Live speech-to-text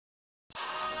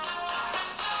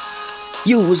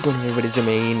Yo, what's going on, everybody? It's your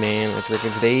main man. Let's work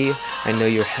it today. I know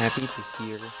you're happy to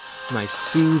hear my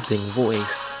soothing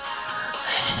voice.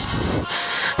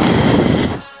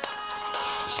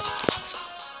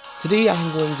 Today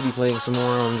I'm going to be playing some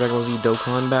more on Dragon Ball Z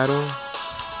Dokkan Battle.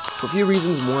 For a few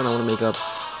reasons. One, I want to make up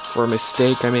for a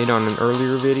mistake I made on an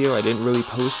earlier video. I didn't really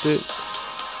post it.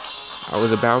 I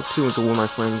was about to until one of my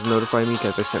friends notified me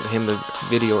because I sent him the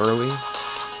video early.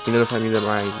 He notified me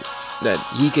that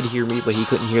he could hear me, but he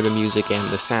couldn't hear the music and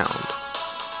the sound.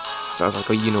 So I was like,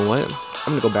 oh, you know what?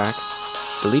 I'm gonna go back,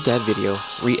 delete that video,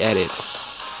 re-edit.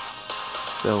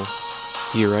 So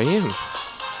here I am.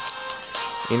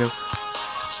 You know,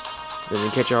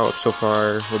 to catch y'all up so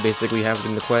far, what basically happened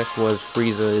in the quest was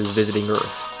Frieza is visiting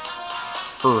Earth.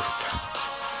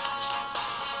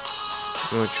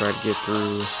 I'm gonna try to get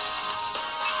through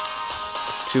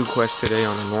 2 quests today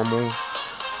on a normal.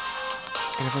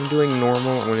 And if I'm doing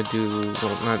normal, I'm going to do,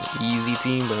 well, not easy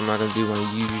team, but I'm not going to do my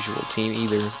usual team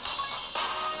either.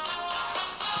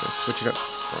 Let's switch it up.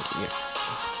 Oh,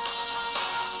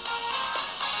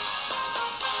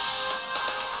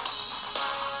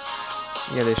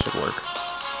 yeah, this should work.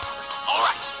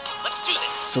 Alright, let's do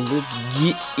this. So let's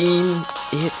get in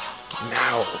it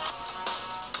now.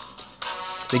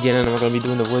 Again, I'm not going to be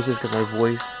doing the voices because my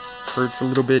voice hurts a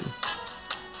little bit.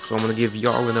 So I'm going to give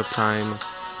y'all enough time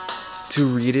to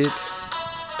read it.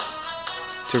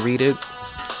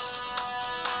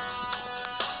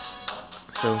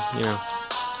 So, you know.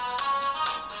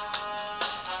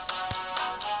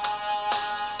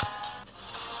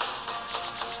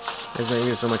 It's not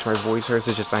even so much my voice hurts,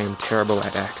 it's just I am terrible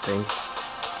at acting.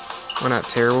 Well, not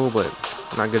terrible, but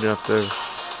not good enough to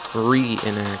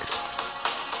reenact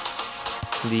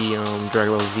the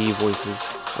Dragon Ball Z voices.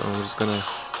 So I'm just gonna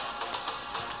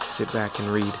sit back and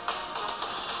read.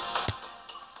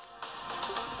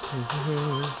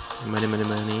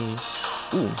 Money.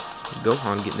 Ooh,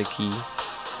 Gohan getting the key.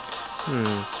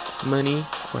 Money?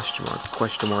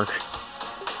 Question mark.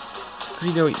 Cause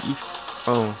you know,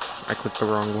 oh, I clicked the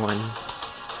wrong one.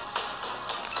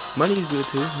 Money's good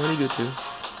too.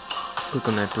 Click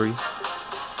on that 3.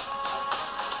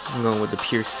 I'm going with the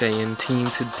Pure Saiyan team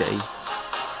today.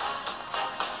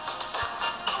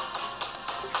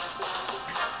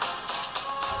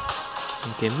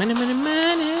 Okay, money.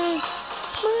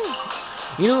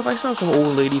 You know, if I saw some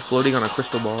old lady floating on a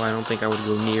crystal ball, I don't think I would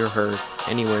go near her,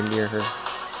 anywhere near her.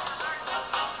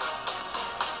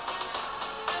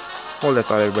 Hold that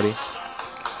thought, everybody.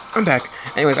 I'm back.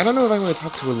 Anyways, I don't know if I want to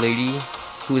talk to a lady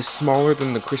who is smaller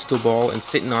than the crystal ball and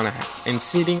sitting on it and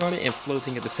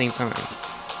floating at the same time.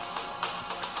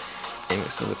 Anyway,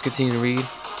 so let's continue to read.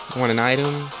 I want an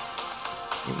item.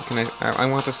 I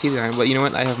want to see the item, but you know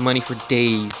what? I have money for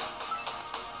days.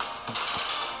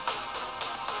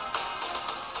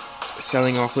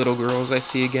 Selling off little girls, I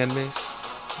see again, miss.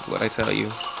 What I tell you.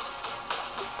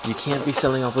 You can't be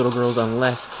selling off little girls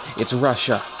unless it's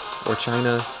Russia, or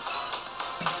China,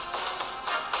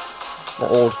 or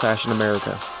old-fashioned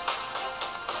America.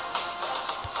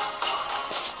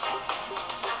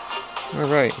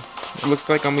 Alright. It looks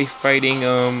like I'm be fighting,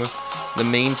 the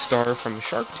main star from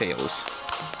Shark Tales.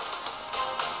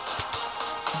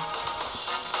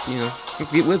 You know,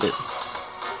 let's get with it.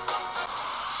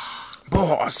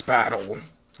 Boss battle.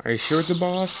 Are you sure it's a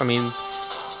boss? I mean,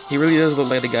 he really does look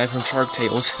like the guy from Shark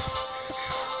Tales.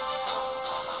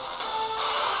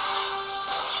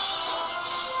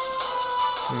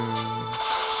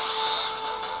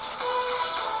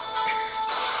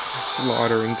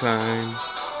 Slaughtering time.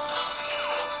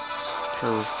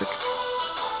 Perfect.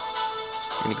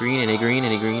 Any green.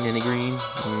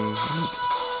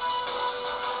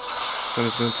 So I'm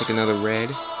just gonna take another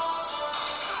red.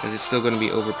 Because it's still going to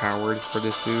be overpowered for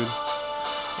this dude.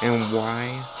 And why?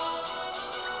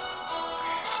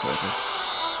 Whatever.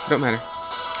 Don't matter.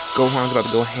 Gohan's about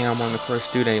to go ham on the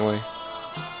first dude anyway.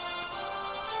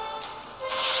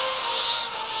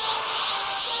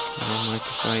 I don't like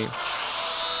to fight.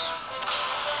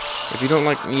 If you don't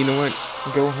like, you know what,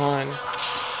 Gohan?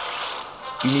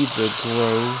 You need to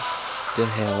grow the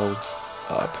hell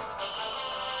up.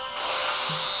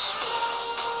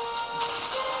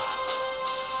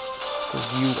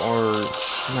 You are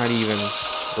not even.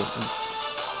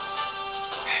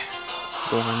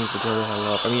 Gohan needs to grow the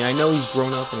hell up. I mean, I know he's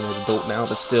grown up and an adult now,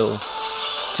 but still,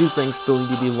 2 things still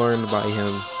need to be learned by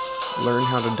him. Learn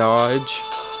how to dodge,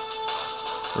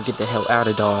 or get the hell out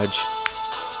of dodge.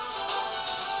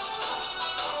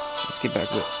 Let's get back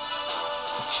to it.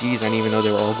 Jeez, I didn't even know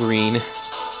they were all green.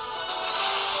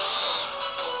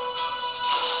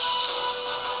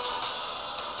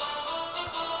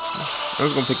 I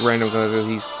was gonna pick random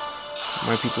because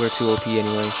my people are too OP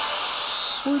anyway.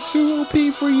 We're too OP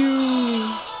for you.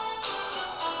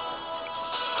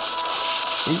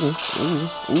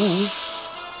 Ooh.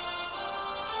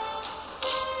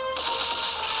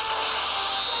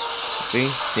 See,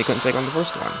 he couldn't take on the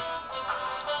first one.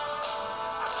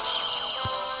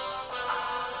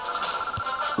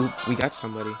 Oop, we got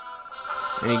somebody.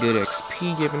 Any good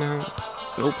XP given out?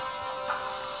 Nope.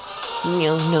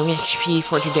 No XP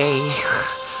for today.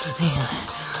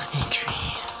 XP.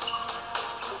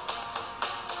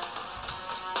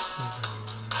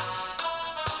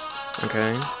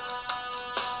 Okay.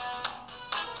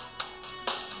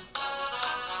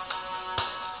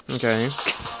 Okay.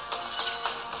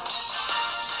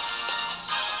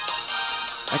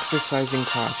 Exercising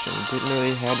caution. Didn't know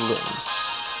they had limbs.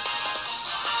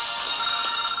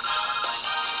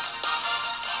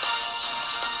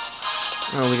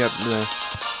 Oh, we got the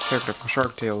character from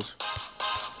Shark Tales.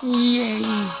 Yay!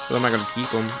 But I'm not gonna keep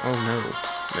him. Oh no.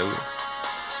 No.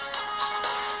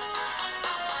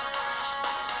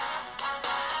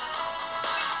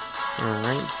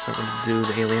 Alright, so I'm gonna do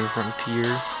the Alien Frontier.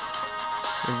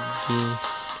 Again.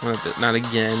 Well, not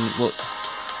again. Well,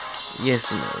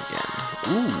 yes and no again.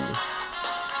 Ooh.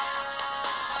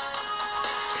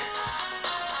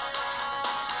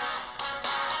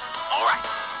 Alright,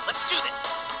 let's do this.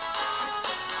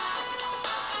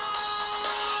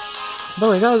 By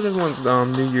the way, how's everyone's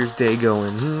New Year's Day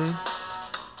going?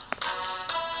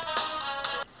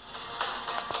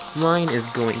 Mine is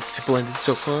going splendid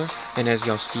so far, and as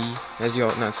y'all see, as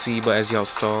y'all not see, but as y'all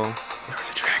saw, there's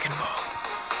a Dragon Ball.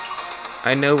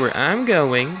 I know where I'm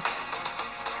going.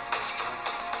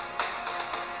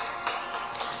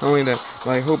 Only that,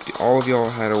 well, I hope all of y'all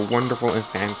had a wonderful and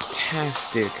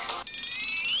fantastic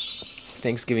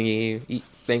Thanksgiving Eve.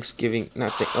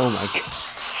 Oh my god.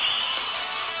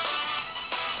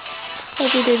 I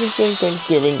think I've been saying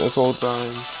Thanksgiving this whole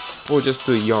time. Or just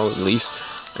to y'all at least.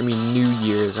 I mean New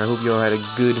Year's. I hope y'all had a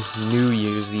good New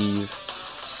Year's Eve.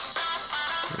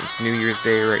 It's New Year's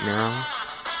Day right now.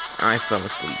 I fell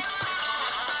asleep.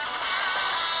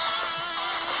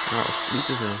 Oh, sleep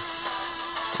is a...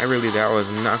 I was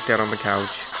knocked out on the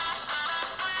couch.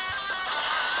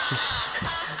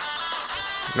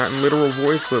 Not in literal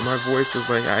voice, but my voice was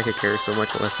like, I could care so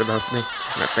much less about me.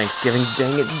 Not Thanksgiving,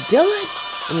 dang it, do it!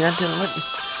 I mean, not do it.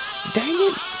 Dang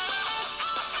it!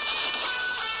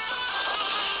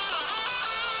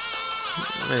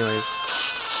 Anyways.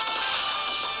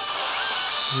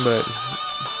 But,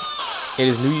 it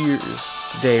is New Year's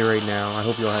Day right now. I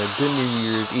hope y'all had a good New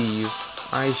Year's Eve.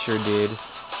 I sure did.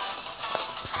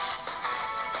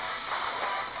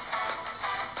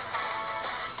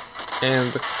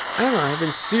 And, I don't know, I've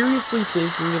been seriously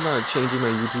thinking about changing my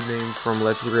YouTube name from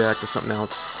Let's React to something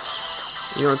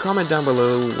else. You know, comment down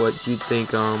below what you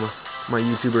think, my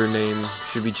YouTuber name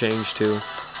should be changed to.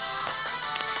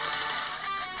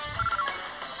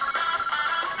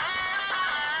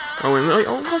 Oh, and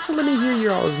also let me hear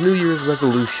y'all's New Year's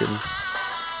resolution.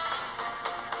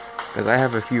 Because I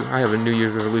have a New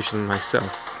Year's resolution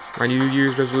myself. My New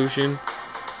Year's resolution,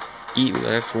 eat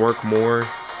less, work more,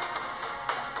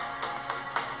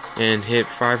 and hit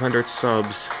 500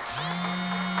 subs.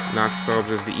 Not subs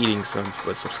as the eating subs,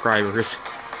 but subscribers.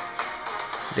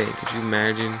 Dang, could you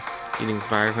imagine eating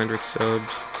 500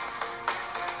 subs?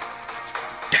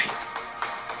 Dang.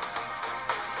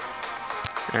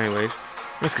 Anyways,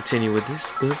 let's continue with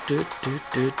this.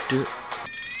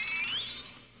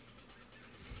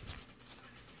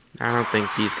 I don't think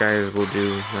these guys will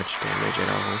do much damage at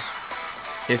all.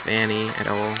 If any, at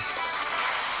all.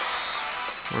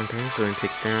 Okay, so I'm gonna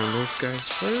take down those guys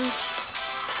first.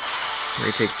 Let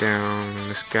me take down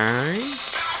this guy.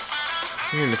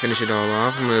 And to finish it all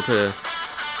off, I'm gonna put a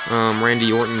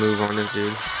Randy Orton move on this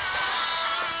dude.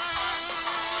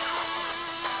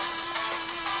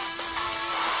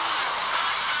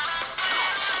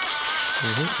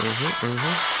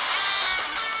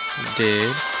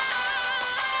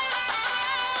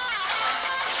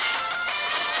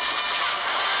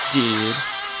 Did.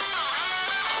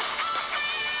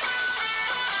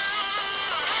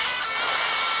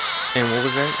 And what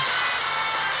was that?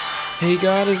 Hey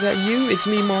God, is that you? It's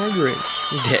me, Margaret.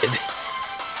 Dead.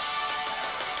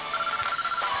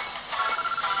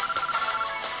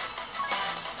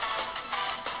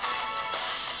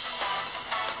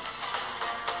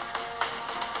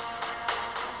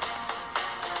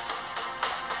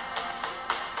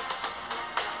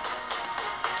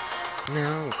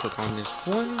 Now we'll click on this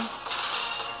one.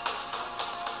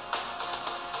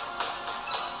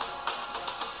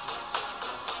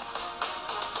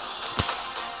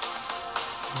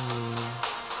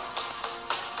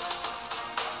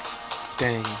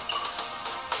 Dang.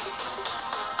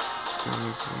 down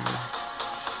this way.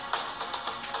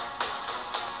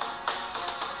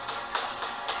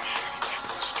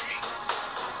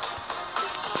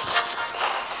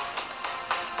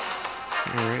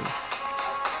 Alright.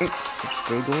 I'm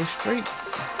still going straight.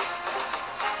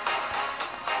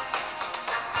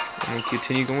 I'm gonna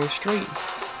continue going straight.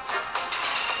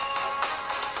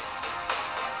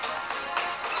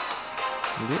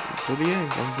 Yep, to the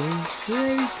end. I'm going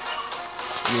straight.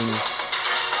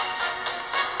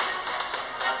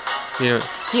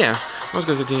 Yeah, I was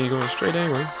gonna continue going straight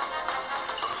anyway.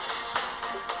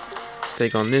 Let's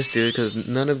take on this dude, because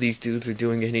none of these dudes are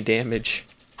doing any damage.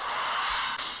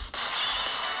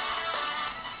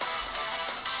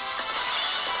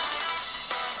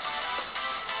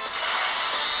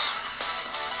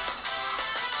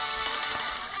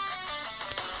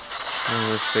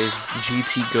 Let's face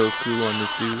GT Goku on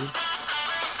this dude.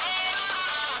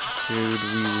 This dude,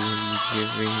 we will be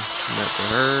giving that to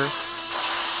her.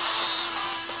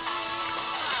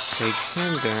 Take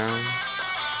him down.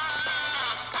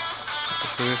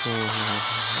 For this one, we'll have...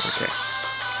 Okay.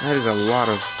 That is a lot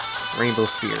of rainbow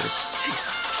spheres.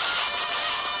 Jesus.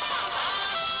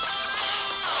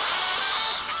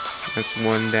 That's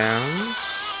one down.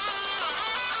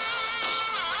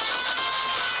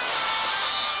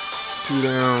 Two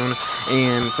down,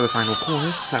 and for the final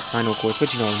course, not final course,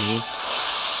 but you know what I mean.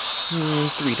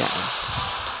 Three down.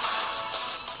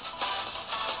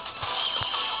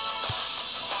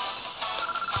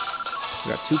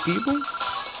 We got two people.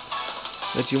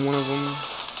 Bet you one of them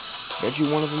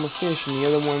a fish, and the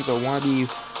other one's a wannabe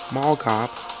mall cop.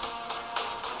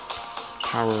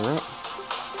 Power up.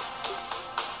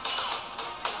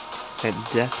 That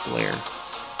death glare,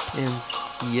 and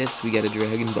yes, we got a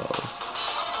Dragon Ball.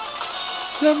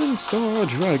 7-star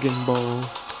Dragon Ball.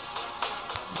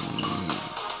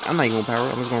 I'm not even gonna power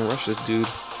up. I'm just gonna rush this dude.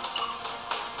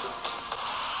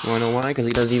 You wanna know why? Because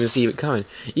he doesn't even see it coming.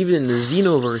 Even in the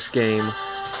Xenoverse game,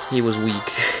 he was weak.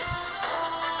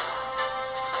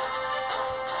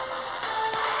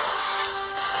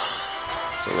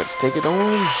 So let's take it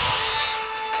on.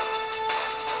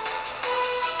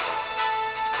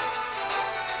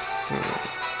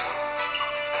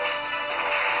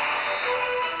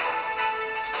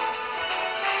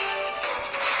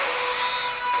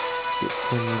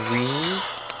 When Greens,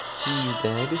 he's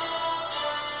dead.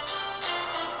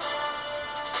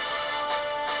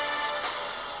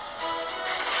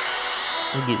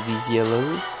 I get these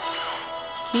yellows.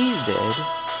 He's dead.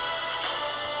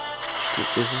 Get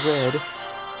this red.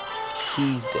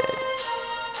 He's dead.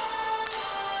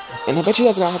 And I bet you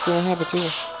that's gonna happen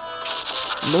too.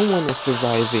 No one is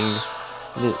surviving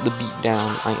the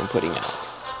beatdown I am putting out.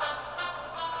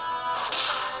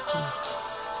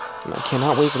 And I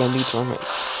cannot wait for that new tournament.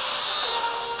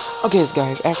 Okay,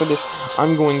 guys, after this,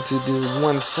 I'm going to do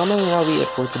one summon, and that'll be it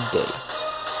for today.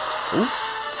 Ooh,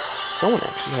 someone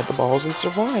actually had the balls and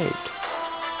survived.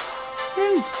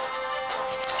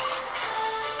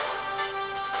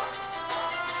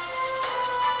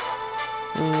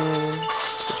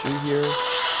 Switch you here.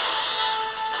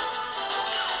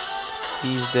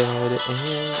 He's dead,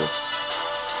 and...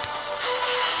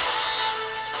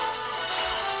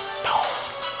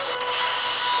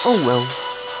 Oh well.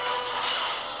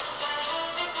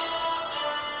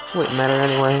 Wouldn't matter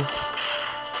anyway.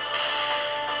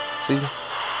 See?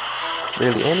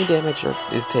 Barely any damage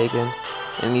is taken.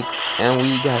 And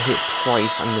we got hit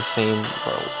twice on the same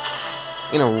row.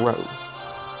 In a row.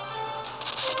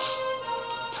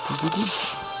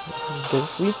 Okay,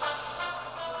 see?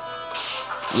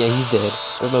 Yeah, he's dead.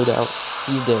 There's no doubt.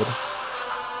 He's dead.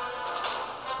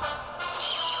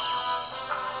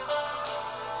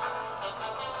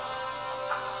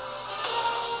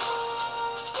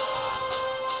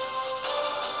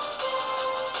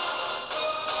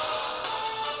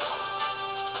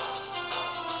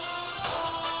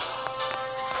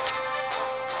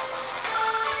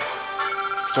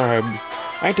 Sorry,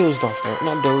 I dozed off there.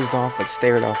 Not dozed off, but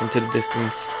stared off into the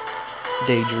distance.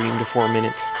 Daydreamed for a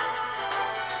minute.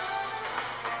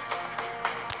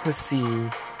 Let's see.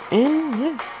 And,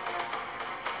 yeah.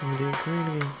 You did great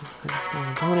against the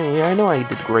opponent. Yeah, I know I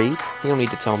did great. You don't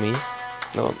need to tell me.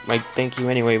 No, like, thank you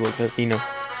anyway, because, you know,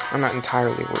 I'm not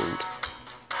entirely rude.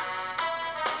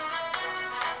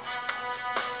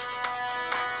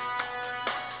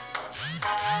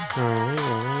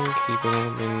 Alright, keep it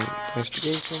up in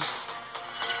investigation.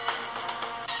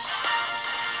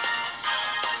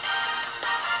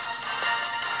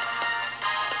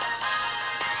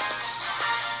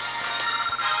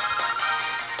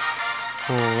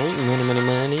 Alright,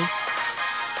 money.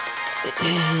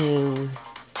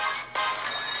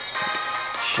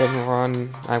 Shenron,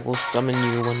 I will summon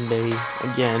you one day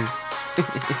again.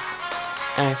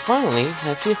 And I finally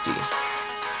have 50.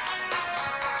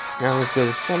 Now let's go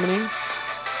to summoning.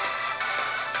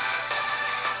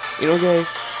 You know,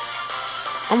 guys,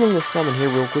 I'm going to summon here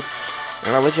real quick,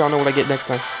 and I'll let y'all know what I get next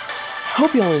time.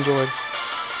 Hope y'all enjoyed.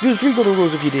 Do the 3 golden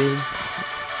rules if you did.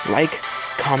 Like,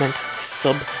 comment,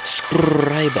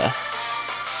 subscribe.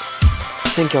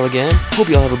 Thank y'all again. Hope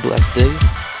y'all have a blessed day.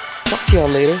 Talk to y'all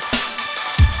later.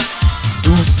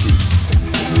 Deuces.